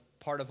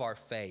of our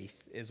faith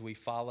is we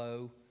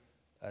follow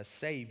a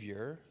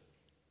Savior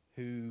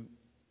who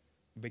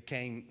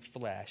became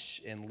flesh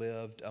and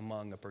lived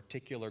among a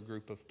particular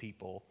group of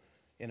people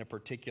in a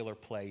particular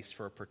place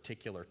for a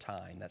particular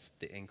time. That's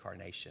the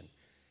incarnation.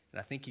 And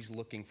I think he's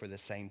looking for the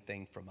same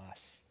thing from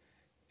us.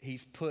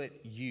 He's put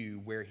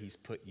you where he's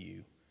put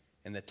you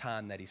in the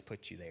time that he's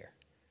put you there.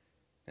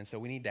 And so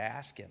we need to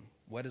ask him,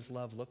 what does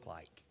love look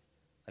like?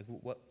 Like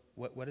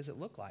what does it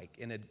look like?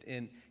 In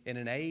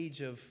an age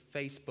of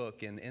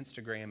Facebook and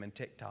Instagram and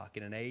TikTok,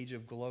 in an age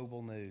of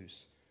global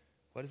news,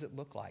 what does it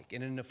look like?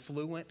 In an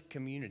affluent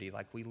community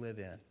like we live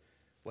in,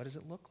 what does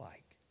it look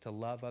like? to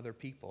love other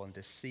people and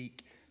to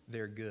seek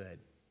their good.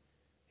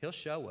 He'll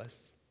show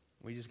us.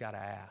 We just got to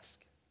ask.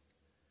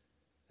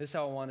 This is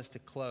how I want us to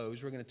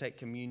close. We're going to take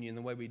communion.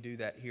 The way we do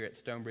that here at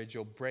Stonebridge,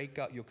 you'll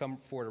come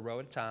forward a row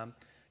at a time.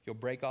 You'll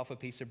break off a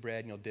piece of bread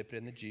and you'll dip it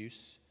in the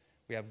juice.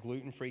 We have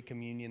gluten-free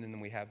communion, and then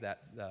we have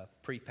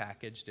that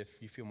pre-packaged if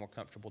you feel more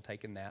comfortable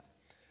taking that.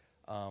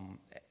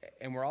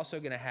 And we're also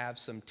going to have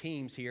some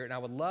teams here. And I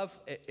would love,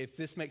 if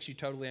this makes you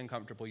totally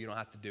uncomfortable, you don't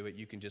have to do it.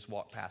 You can just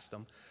walk past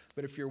them.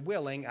 But if you're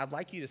willing, I'd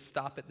like you to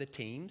stop at the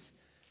teams,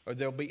 or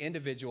there'll be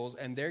individuals,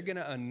 and they're going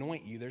to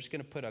anoint you. They're just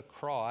going to put a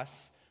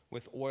cross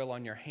with oil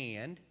on your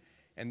hand,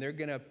 and they're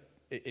going to,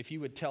 if you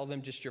would tell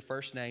them just your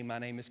first name, my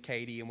name is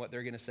Katie, and what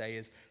they're going to say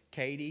is,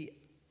 Katie,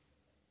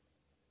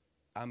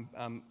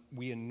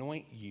 we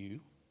anoint you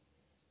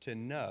to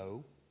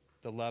know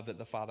the love that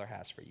the Father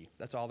has for you.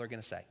 That's all they're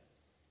going to say.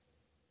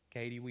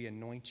 Katie, we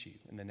anoint you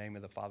in the name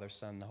of the Father,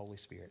 Son, and the Holy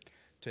Spirit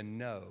to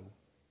know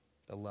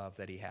the love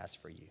that he has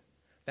for you.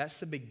 That's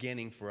the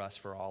beginning for us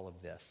for all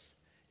of this.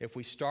 If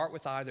we start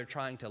with either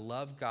trying to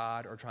love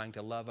God or trying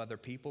to love other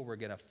people, we're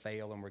going to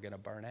fail and we're going to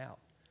burn out.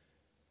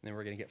 And then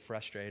we're going to get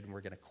frustrated and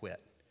we're going to quit.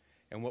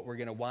 And what we're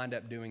going to wind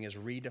up doing is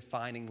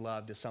redefining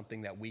love to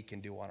something that we can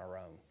do on our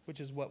own,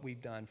 which is what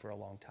we've done for a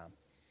long time.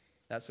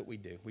 That's what we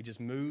do. We just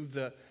move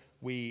the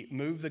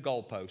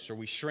goalposts, or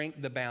we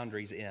shrink the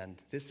boundaries in.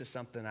 This is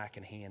something I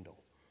can handle.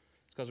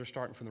 It's because we're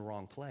starting from the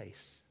wrong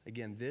place.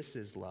 Again, this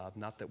is love,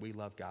 not that we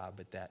love God,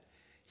 but that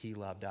he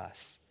loved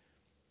us.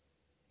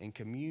 And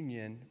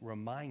communion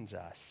reminds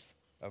us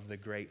of the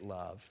great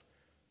love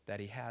that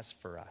he has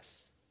for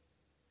us.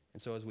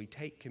 And so as we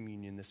take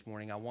communion this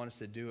morning, I want us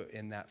to do it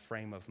in that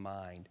frame of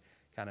mind,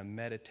 kind of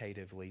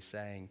meditatively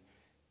saying,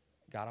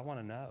 God, I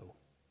want to know.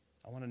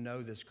 I want to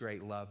know this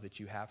great love that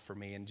you have for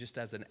me. And just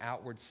as an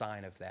outward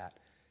sign of that,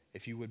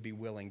 if you would be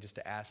willing just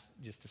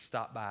to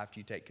stop by after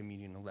you take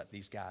communion and let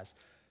these guys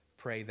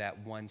pray that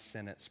one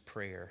sentence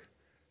prayer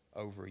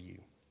over you.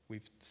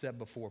 We've said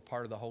before,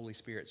 part of the Holy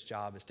Spirit's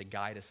job is to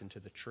guide us into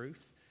the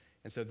truth.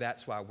 And so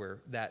that's why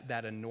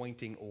that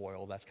anointing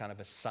oil, that's kind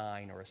of a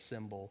sign or a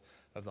symbol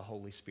of the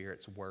Holy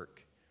Spirit's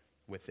work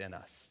within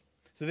us.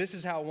 So this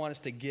is how I want us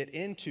to get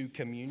into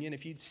communion.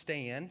 If you'd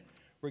stand,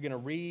 we're going to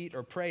read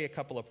or pray a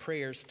couple of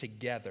prayers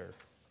together.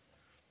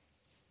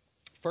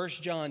 1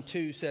 John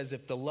 2 says,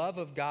 if the love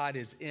of God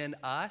is in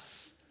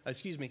us,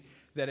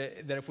 that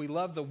if we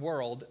love the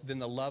world, then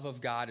the love of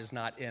God is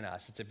not in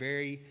us. It's a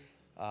very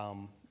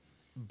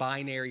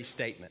binary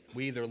statement.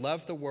 We either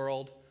love the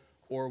world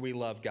or we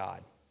love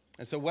God.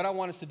 And so what I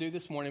want us to do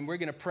this morning, we're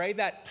going to pray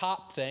that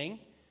top thing,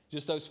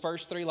 just those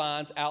first three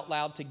lines out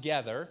loud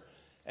together.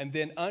 And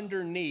then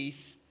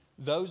underneath,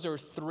 those are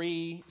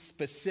three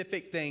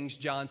specific things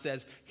John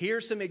says.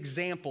 Here's some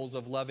examples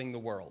of loving the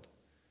world.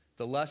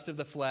 The lust of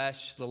the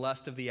flesh, the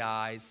lust of the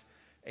eyes,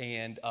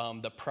 and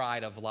the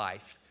pride of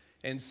life.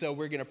 And so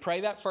we're going to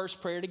pray that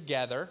first prayer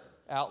together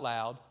out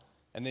loud.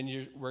 And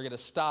then we're going to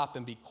stop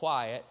and be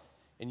quiet.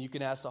 And you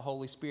can ask the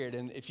Holy Spirit.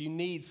 And if you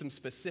need some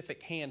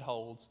specific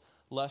handholds,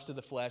 lust of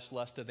the flesh,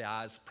 lust of the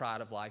eyes,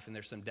 pride of life, and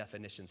there's some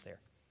definitions there.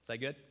 Is that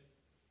good?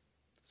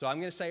 So I'm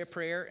going to say a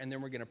prayer, and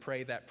then we're going to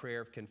pray that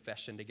prayer of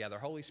confession together.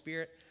 Holy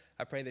Spirit,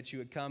 I pray that you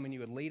would come and you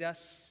would lead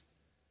us.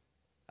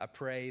 I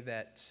pray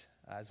that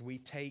as we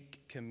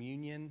take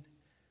communion,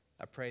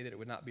 I pray that it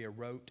would not be a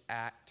rote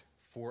act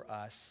for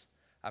us.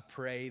 I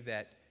pray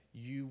that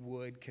you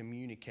would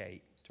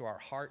communicate to our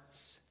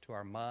hearts, to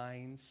our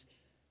minds,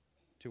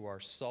 to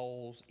our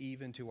souls,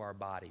 even to our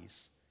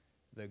bodies,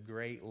 the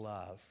great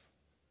love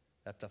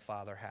that the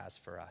Father has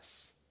for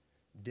us,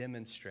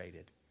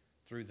 demonstrated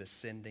through the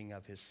sending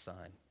of his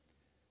Son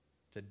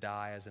to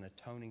die as an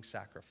atoning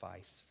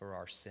sacrifice for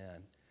our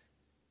sin,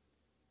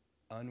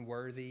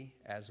 unworthy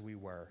as we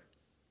were.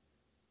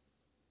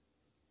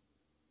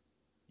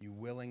 You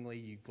willingly,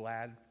 you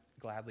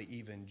gladly,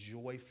 even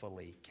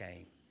joyfully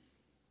came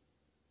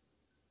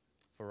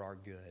for our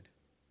good.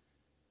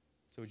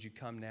 So would you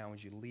come now?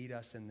 Would you lead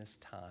us in this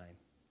time?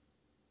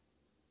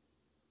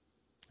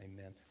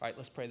 Amen. All right,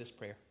 let's pray this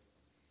prayer.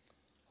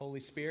 Holy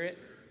Spirit,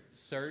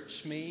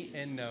 search me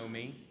and know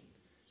me.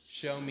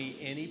 Show me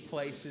any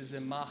places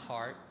in my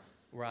heart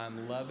where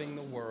I'm loving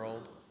the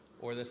world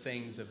or the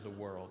things of the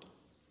world.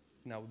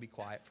 Now we'll be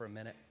quiet for a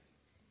minute.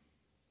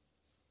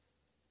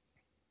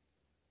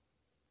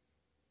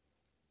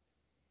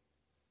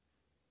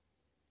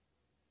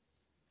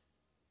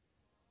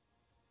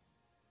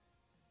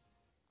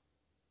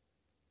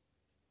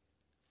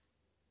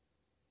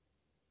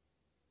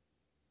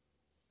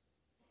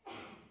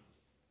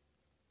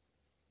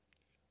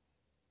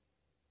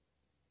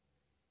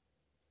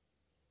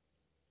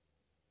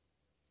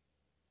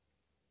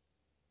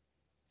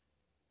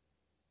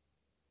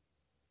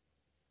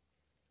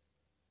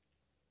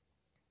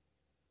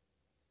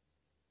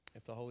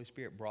 If the Holy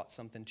Spirit brought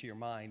something to your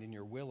mind and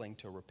you're willing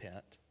to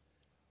repent,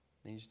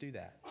 then you just do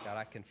that. God,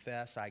 I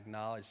confess, I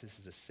acknowledge this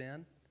is a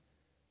sin.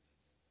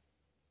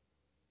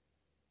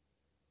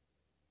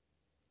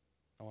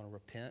 I want to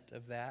repent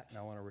of that, and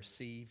I want to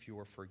receive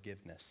your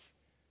forgiveness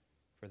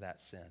for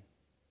that sin.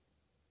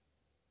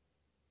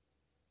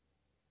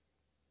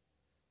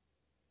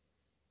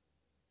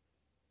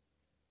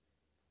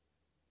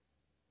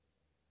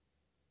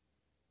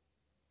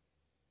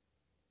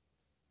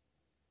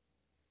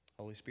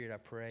 Holy Spirit, I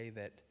pray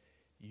that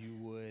you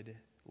would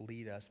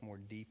lead us more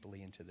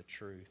deeply into the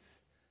truth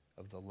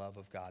of the love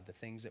of God. The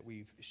things that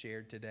we've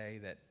shared today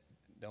that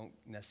don't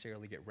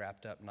necessarily get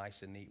wrapped up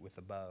nice and neat with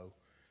a bow.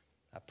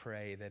 I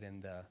pray that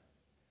in the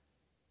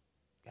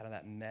kind of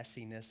that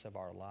messiness of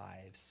our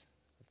lives,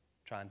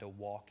 trying to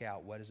walk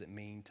out what does it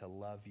mean to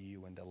love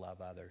you and to love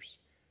others,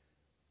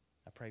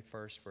 I pray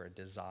first for a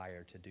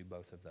desire to do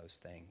both of those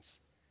things,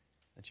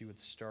 that you would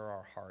stir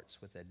our hearts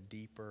with a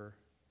deeper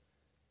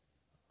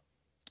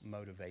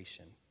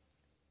motivation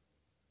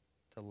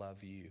to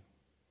love you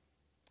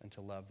and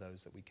to love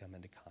those that we come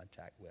into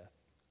contact with.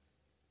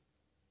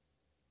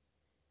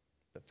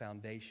 But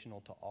foundational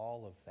to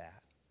all of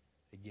that,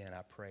 again,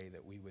 I pray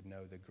that we would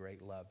know the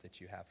great love that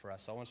you have for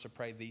us. So I want us to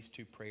pray these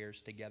two prayers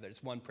together.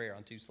 It's one prayer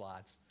on two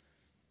slides.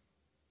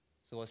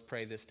 So let's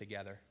pray this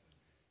together.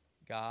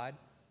 God,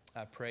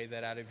 I pray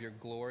that out of your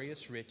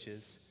glorious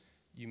riches,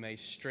 you may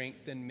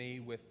strengthen me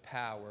with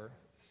power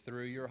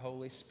through your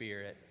Holy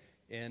Spirit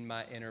in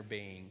my inner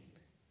being,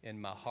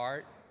 in my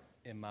heart,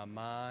 in my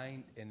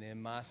mind, and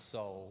in my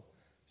soul,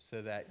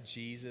 so that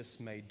Jesus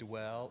may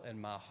dwell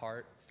in my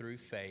heart through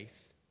faith.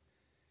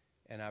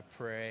 And I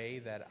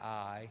pray that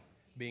I,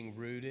 being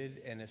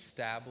rooted and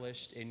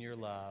established in your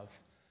love,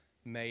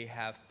 may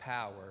have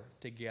power,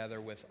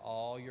 together with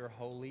all your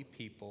holy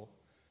people,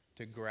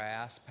 to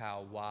grasp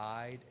how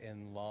wide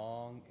and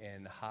long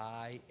and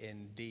high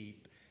and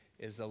deep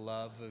is the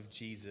love of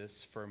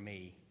Jesus for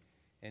me,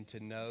 and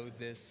to know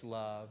this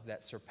love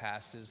that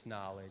surpasses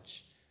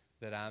knowledge,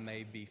 that I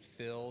may be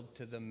filled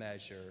to the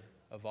measure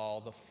of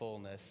all the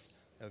fullness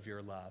of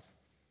your love.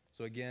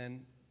 So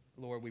again,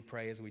 Lord, we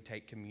pray as we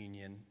take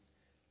communion,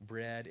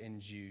 bread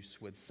and juice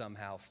would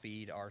somehow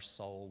feed our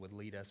soul, would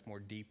lead us more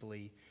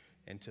deeply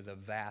into the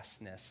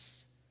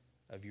vastness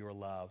of your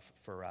love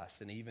for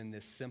us. And even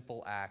this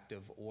simple act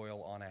of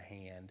oil on a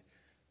hand,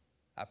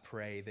 I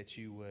pray that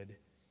you would,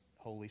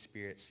 Holy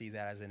Spirit, see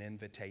that as an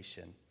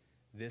invitation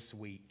this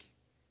week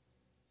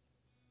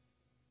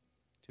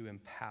to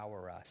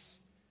empower us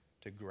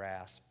to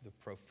grasp the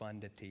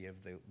profundity of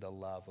the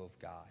love of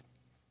God.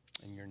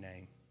 In your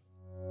name.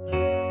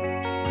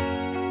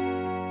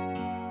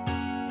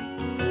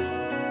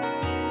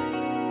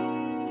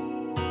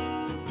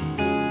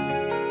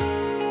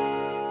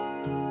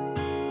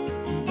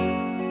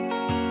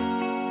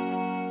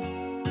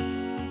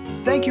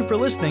 Thank you for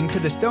listening to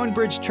the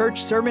Stonebridge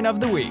Church Sermon of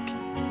the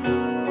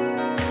Week.